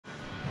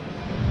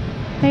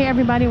Hey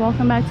everybody,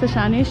 welcome back to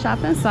Shanice Shop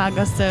and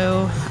Saga.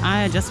 So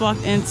I just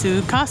walked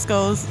into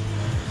Costco's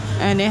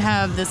and they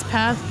have this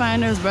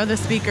Pathfinder's brother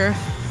speaker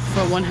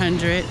for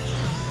 100.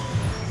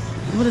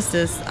 What is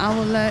this?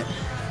 Outlet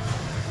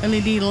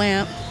LED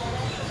lamp.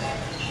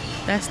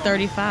 That's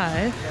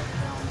 35.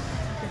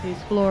 Look at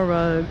these floor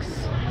rugs.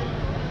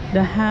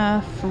 The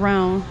half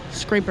round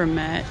scraper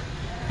mat.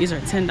 These are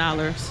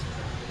 $10.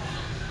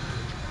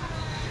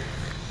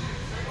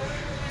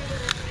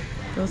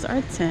 Those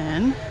are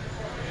 10.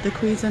 The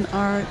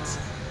Cuisinart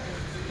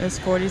is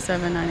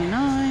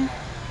 $47.99,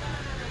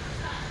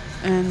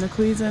 and the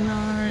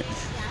Cuisinart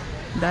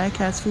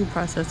die-cast food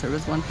processor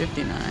is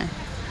 $159.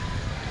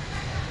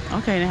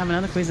 Okay, they have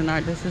another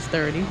Cuisinart. This is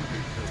 $30.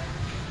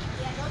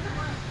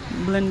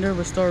 Blender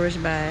with storage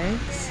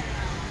bags.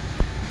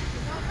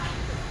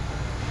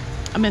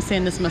 I've been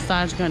seeing this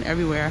massage gun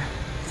everywhere.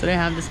 So they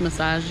have this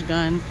massage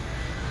gun,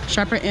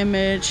 sharper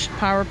image,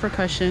 power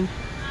percussion.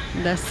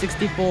 That's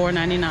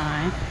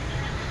 $64.99.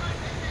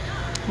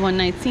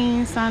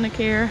 $119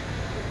 Sonicare.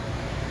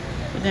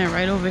 But then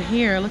right over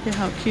here, look at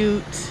how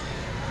cute.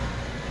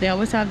 They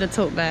always have the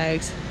tote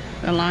bags,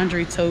 the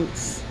laundry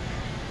totes.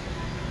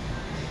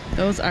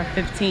 Those are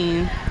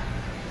 $15.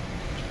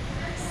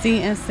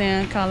 Sea and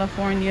Sand,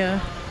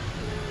 California,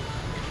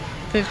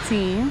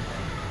 $15.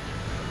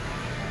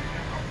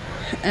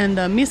 And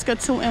the Miska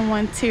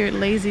 2-in-1 tiered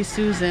Lazy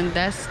Susan,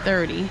 that's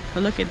 $30.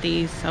 But look at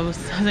these. I was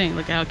saying,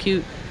 look how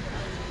cute.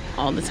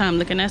 All the time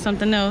looking at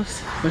something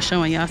else, we're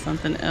showing y'all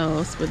something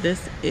else. But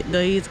these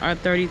are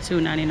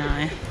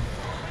 $32.99.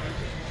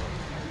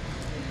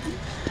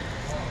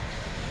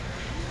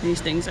 These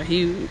things are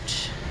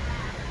huge.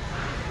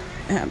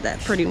 I have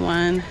that pretty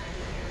one.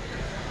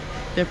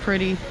 They're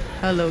pretty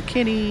Hello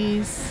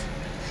Kitties.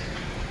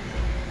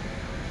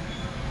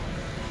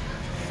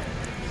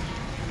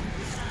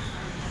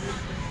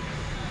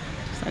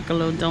 It's like a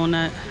little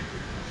donut.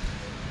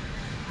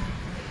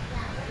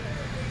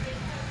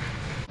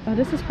 Oh,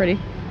 this is pretty.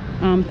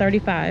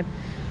 35.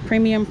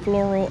 Premium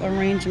floral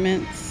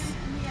arrangements.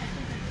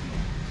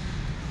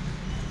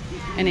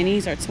 And then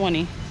these are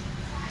 20.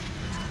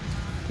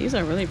 These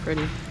are really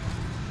pretty.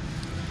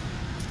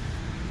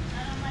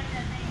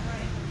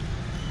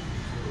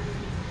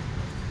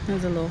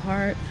 There's a little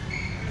heart.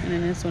 And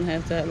then this one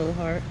has that little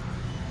heart.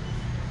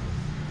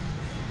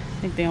 I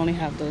think they only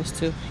have those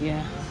two.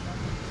 Yeah.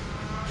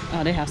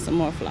 Oh, they have some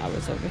more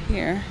flowers over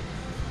here.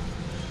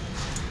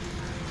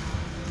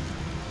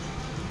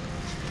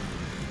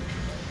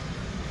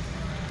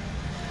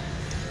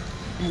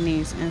 And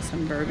these in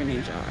some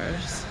burgundy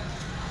jars.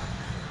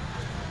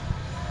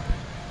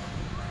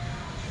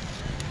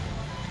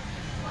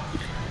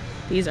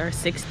 These are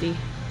 $60.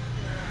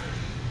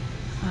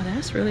 Oh,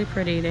 that's really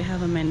pretty. They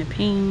have them in the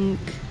pink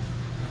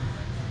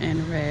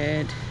and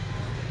red.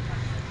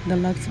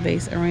 Deluxe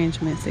base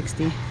arrangement,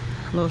 $60.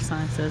 Little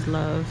sign says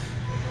love.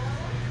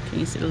 Can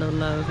you see the little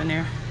love in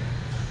there?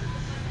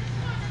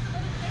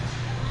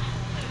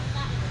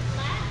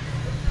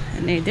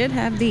 And they did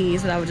have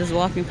these that I was just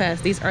walking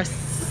past. These are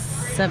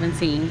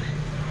 17.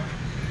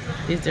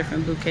 These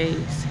different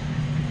bouquets.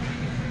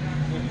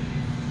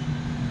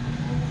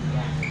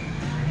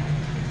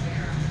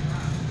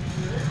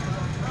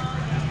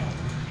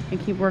 And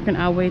keep working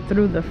our way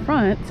through the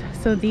front.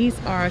 So these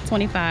are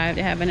 25.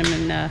 They have them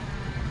in the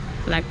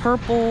black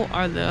purple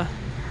or the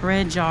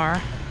red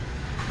jar.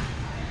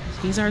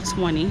 These are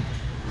 20.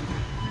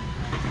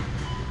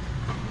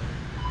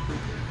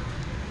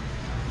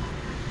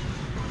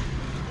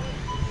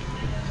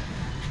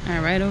 All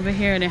right, right over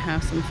here they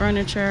have some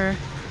furniture,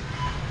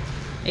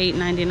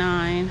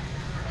 $8.99.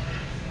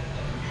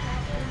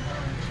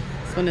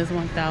 This one is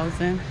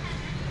 $1,000.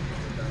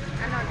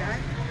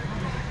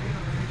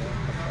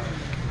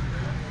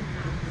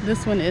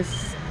 This one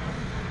is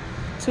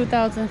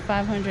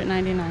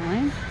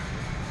 $2,599.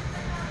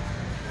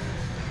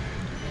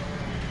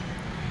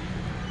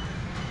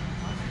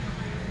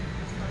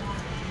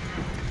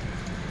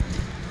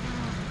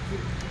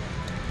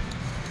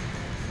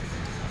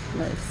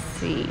 Let's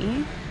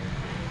see.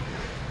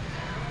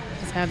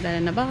 Just have that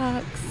in the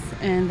box.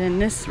 And then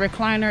this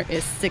recliner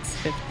is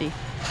 $650.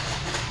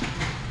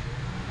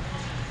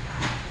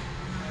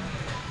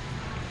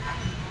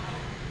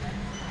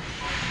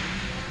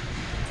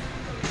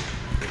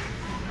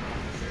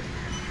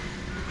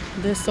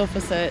 This sofa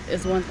set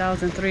is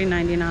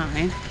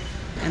 $1,399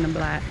 in the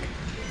black.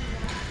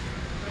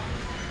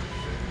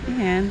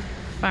 And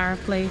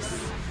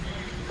fireplace,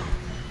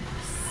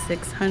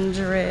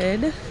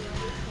 $600.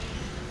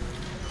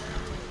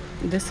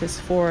 This is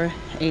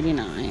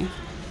 $489.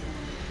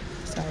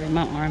 Sorry,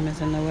 my arm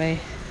is in the way.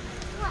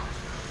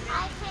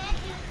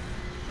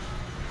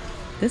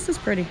 This is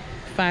pretty.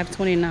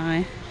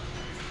 $529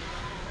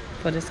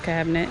 for this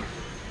cabinet.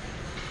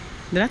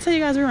 Did I tell you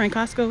guys we were in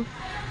Costco?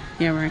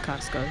 Yeah, we're in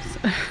Costco's.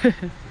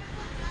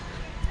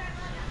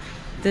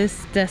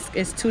 This desk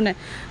is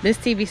this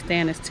TV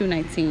stand is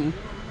 $219.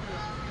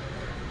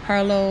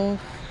 Harlow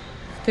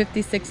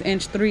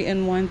 56-inch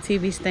 3-in-1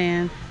 TV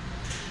stand.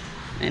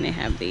 And they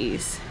have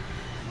these.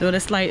 Though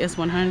this light is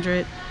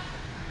 $100.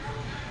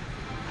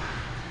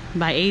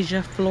 by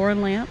Asia floor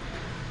lamp.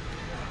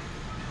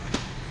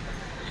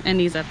 And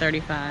these are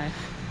 $35.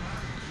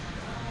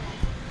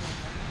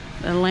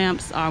 The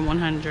lamps are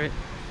 $100.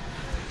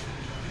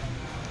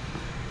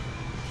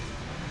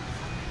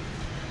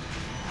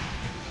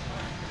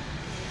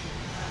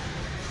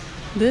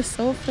 This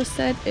sofa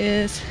set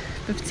is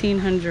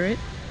 $1,500.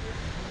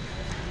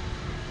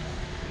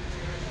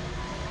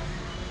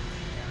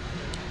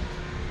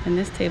 And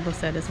this table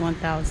set is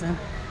 $1,000.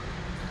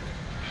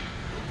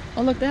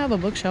 Oh look, they have a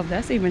bookshelf.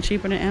 That's even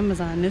cheaper than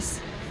Amazon.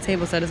 This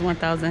table set is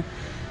 $1,000.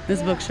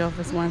 This bookshelf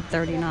is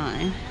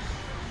 $139.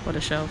 For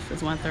the shelf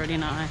is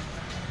 $139.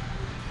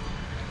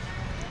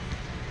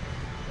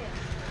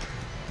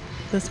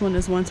 This one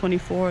is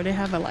 $124. They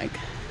have it like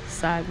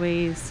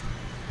sideways,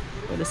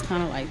 but it's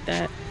kind of like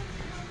that.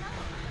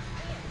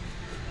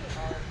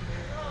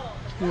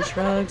 These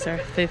rugs are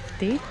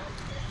 $50.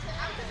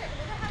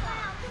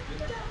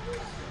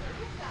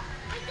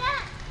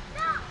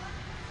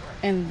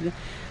 And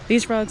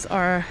these rugs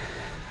are,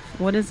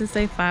 what does it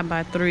say? 5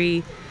 by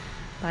 3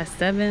 by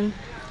 7.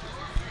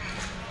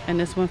 And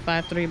this one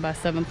 5.3 by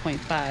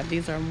 7.5.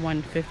 These are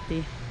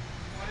 $150.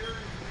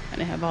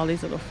 And they have all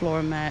these little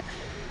floor mat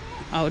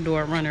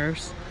outdoor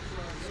runners.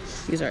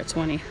 These are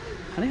 $20.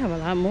 They have a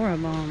lot more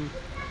of the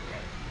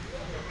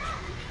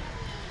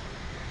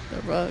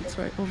rugs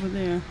right over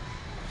there.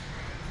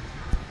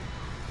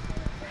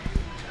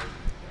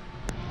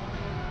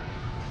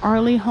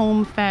 Arlie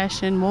Home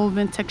Fashion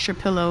woven texture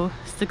pillow,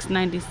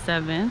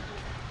 $6.97.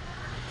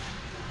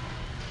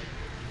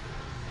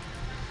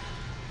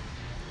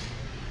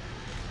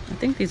 I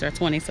think these are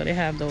 $20, so they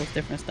have those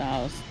different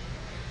styles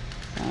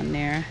down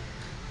there.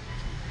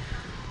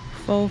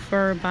 Faux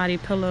fur body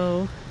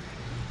pillow.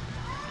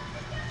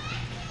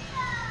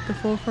 The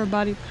faux fur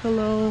body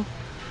pillow,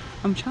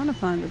 I'm trying to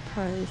find the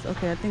price.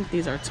 Okay, I think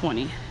these are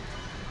 $20.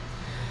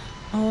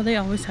 Oh, they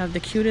always have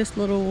the cutest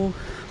little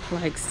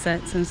like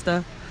sets and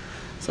stuff.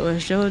 So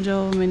it's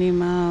JoJo, Minnie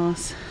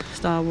Mouse,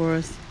 Star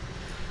Wars,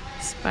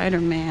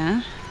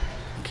 Spider-Man.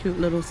 Cute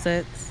little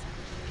sets.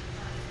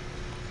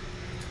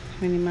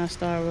 Minnie Mouse,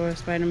 Star Wars,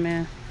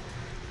 Spider-Man.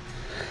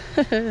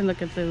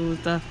 Look at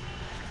the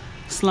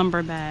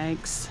slumber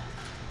bags.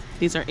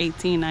 These are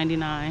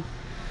 $18.99.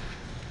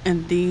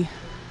 And these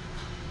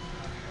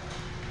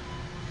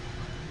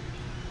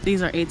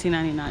are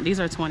 $18.99. These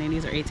are $20.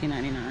 These are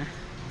 $18.99.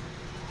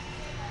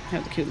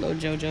 Have the cute little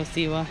JoJo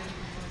Siwa.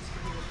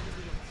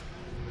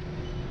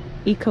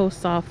 Eco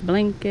Soft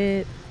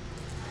blanket.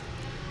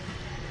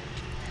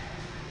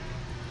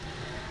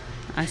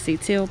 I see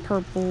teal,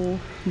 purple,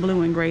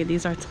 blue, and gray.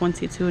 These are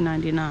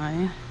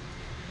 $22.99.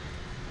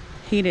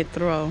 Heated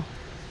throw.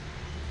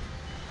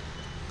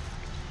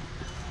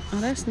 Oh,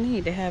 that's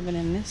neat. They have it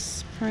in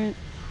this print.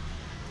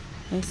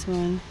 This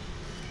one.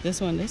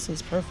 This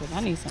is perfect. I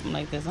need something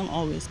like this. I'm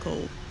always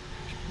cold.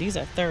 These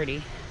are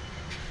 $30.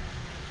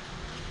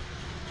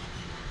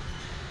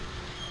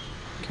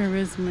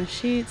 Charisma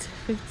sheets,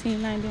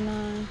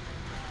 $15.99.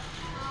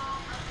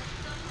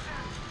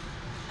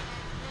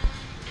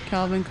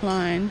 Calvin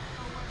Klein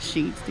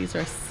sheets, these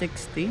are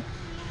 $60.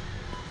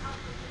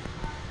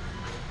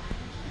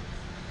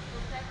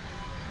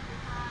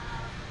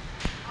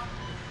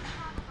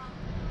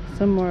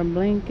 Some more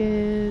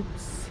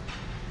blankets.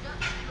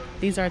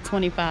 These are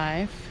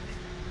 $25.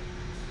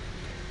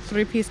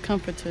 3-piece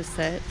comforter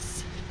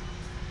sets,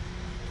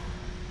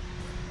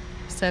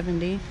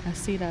 $70. I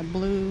see that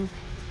blue,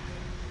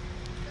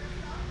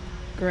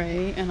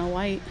 gray, and a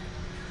white.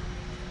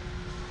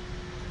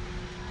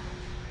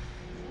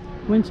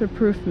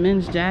 Winterproof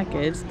men's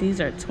jackets.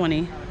 These are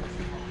 $20.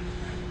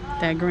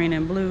 That green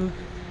and blue.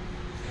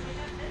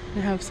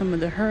 They have some of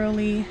the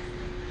Hurley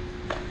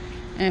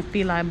and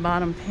Feli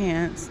bottom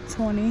pants,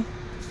 $20.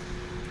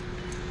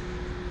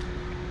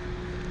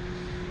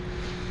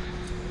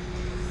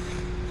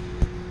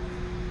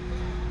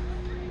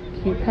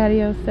 Cute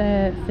patio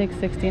set,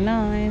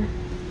 $6.69.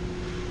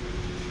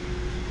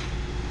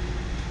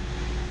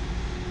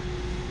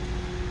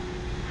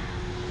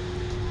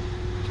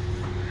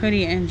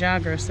 Hoodie and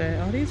jogger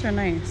set. Oh, these are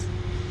nice.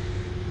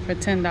 For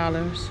 $10.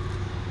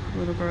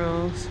 Little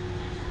girls.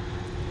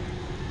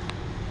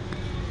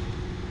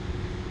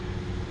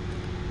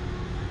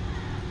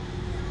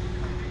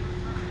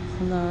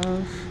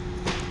 Love.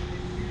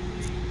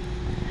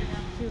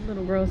 Cute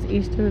little girls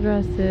Easter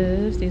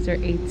dresses. These are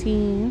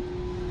 $18.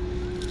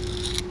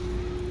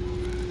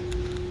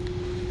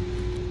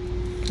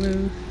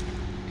 Blue.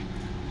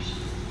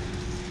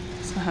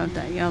 So I have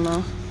that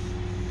yellow.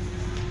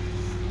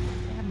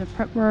 I have the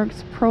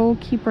Prepworks Pro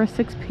Keeper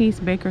 6-piece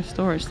Baker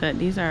storage set.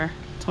 These are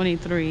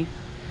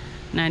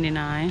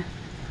 $23.99.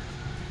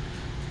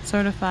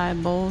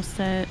 Certified bowl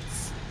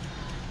sets,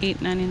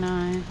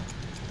 $8.99.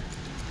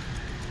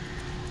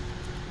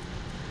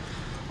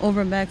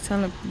 Overback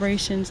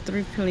Celebrations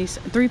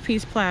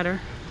 3-piece platter,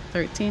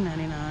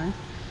 $13.99.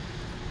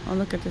 Oh,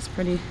 look at this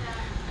pretty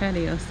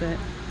patio set.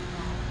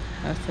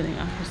 I was sitting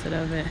opposite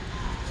of it.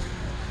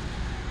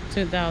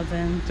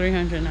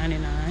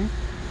 $2,399.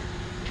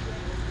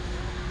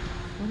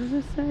 What does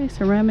it say?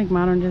 Ceramic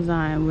modern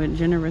design with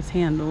generous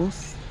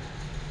handles.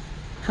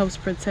 Helps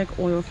protect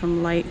oil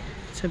from light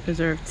to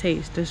preserve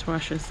taste.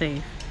 Dishwasher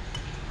safe.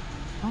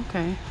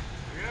 Okay.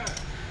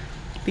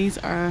 These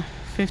are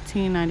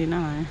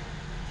 $15.99.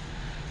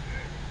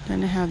 Then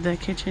they have the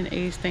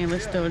KitchenAid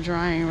stainless steel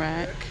drying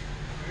rack.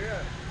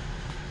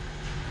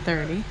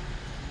 $30.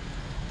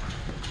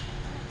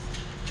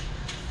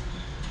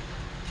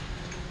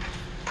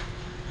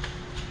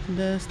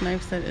 This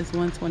knife set is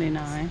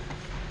 $129.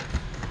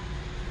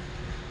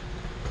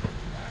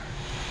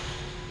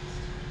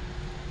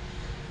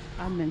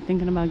 I've been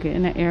thinking about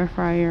getting an air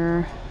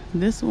fryer.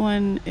 This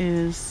one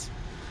is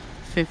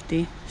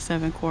 $50,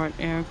 7-quart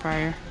air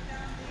fryer.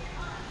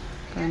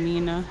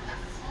 Carmina.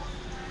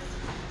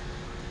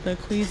 The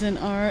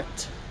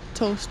Cuisinart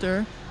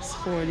toaster is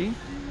 $40.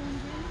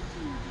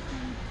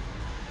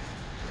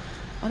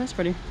 Oh, that's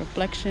pretty.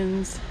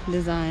 Reflections,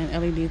 design,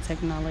 LED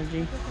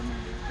technology.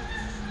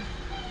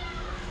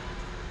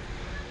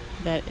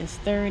 That is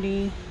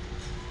 $30.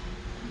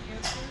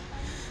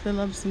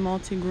 Philips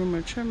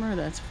multi-groomer trimmer,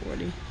 that's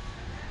 $40.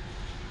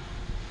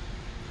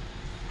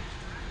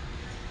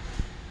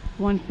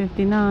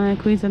 $159.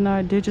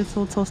 Cuisinart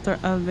digital toaster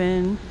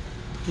oven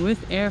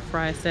with air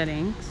fry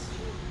settings.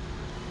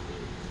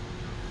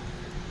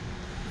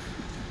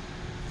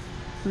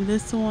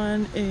 This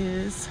one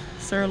is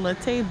Serval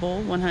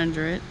table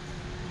 100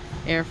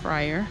 air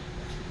fryer.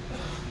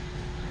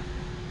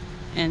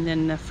 And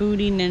then the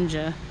Foodie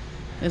Ninja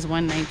is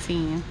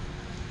 $119.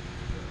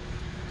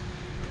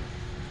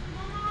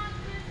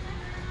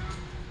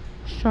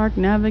 Shark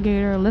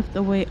Navigator lift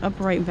away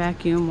upright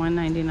vacuum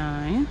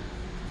 $199.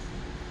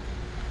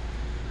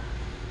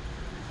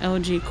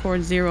 LG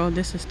Cord Zero,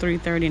 this is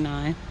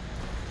 $339.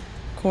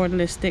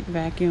 Cordless stick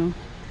vacuum.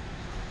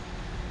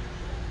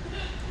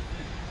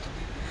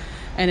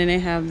 And then they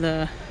have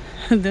the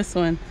this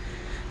one,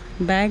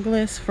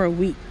 bagless for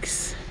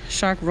weeks.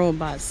 Shark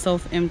Robot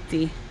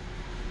self-empty.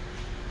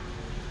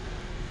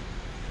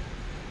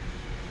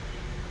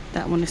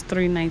 That one is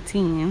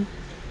 $319.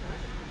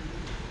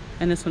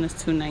 And this one is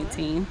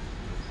 $219.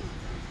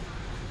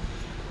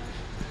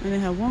 And they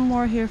have one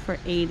more here for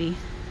 $80.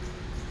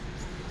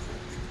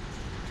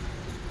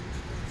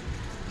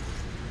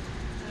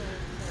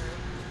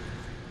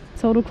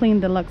 Total Clean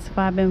Deluxe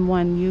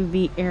 5-in-1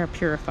 UV air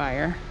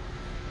purifier.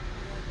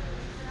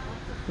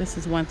 This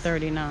is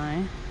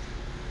 $139.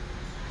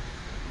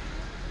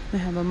 They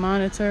have a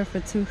monitor for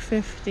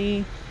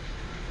 $250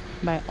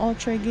 by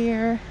Ultra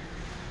Gear.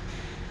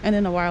 And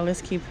then the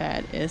wireless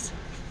keypad is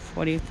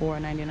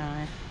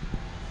 $44.99.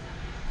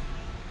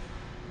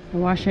 The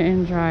washer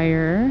and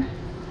dryer.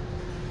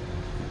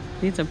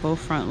 These are both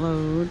front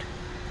load.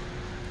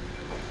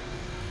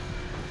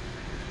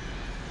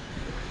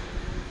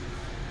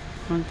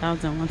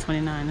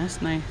 $1,129.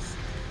 That's nice.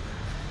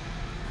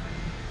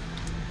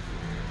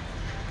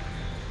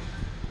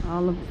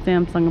 All of the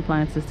Samsung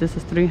appliances. This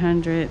is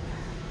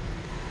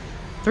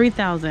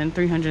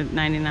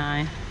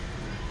 $3,399.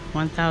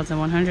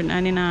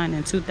 $1,199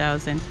 and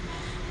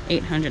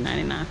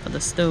 $2,899 for the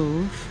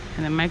stove.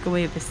 And the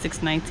microwave is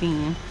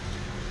 $619.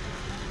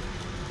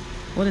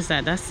 What is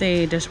that? That's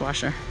a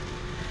dishwasher.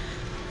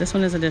 This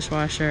one is a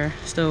dishwasher,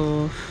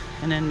 stove,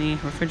 and then the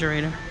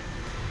refrigerator.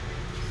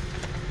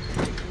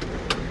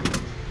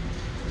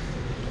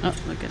 Oh,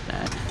 look at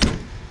that.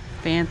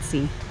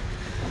 Fancy.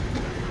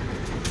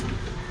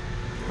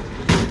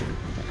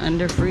 The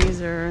under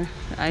freezer,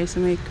 the ice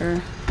maker.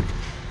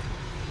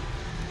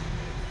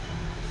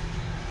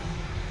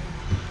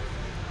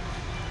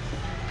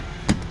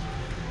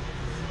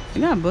 They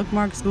got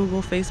bookmarks,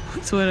 Google,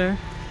 Facebook, Twitter.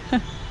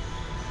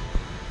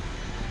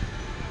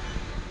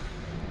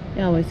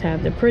 They always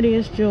have the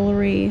prettiest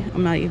jewelry.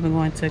 I'm not even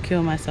going to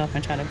kill myself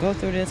and try to go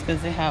through this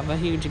because they have a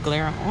huge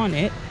glare on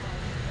it.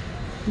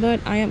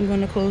 But I am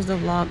going to close the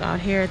vlog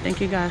out here.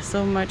 Thank you guys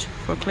so much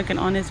for clicking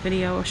on this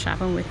video,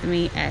 shopping with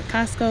me at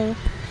Costco.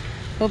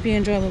 Hope you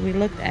enjoyed what we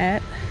looked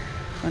at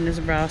on this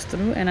browse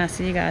through, and I'll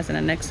see you guys in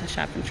the next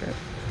shopping trip.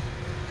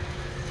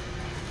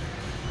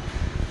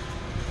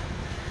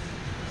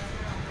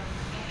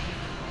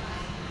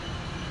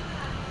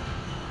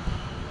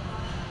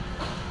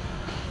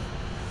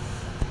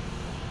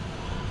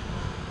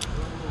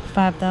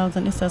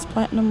 $5,000. It says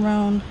platinum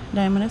round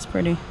diamond. It's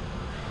pretty. It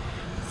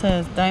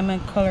says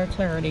diamond color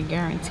clarity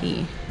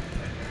guarantee.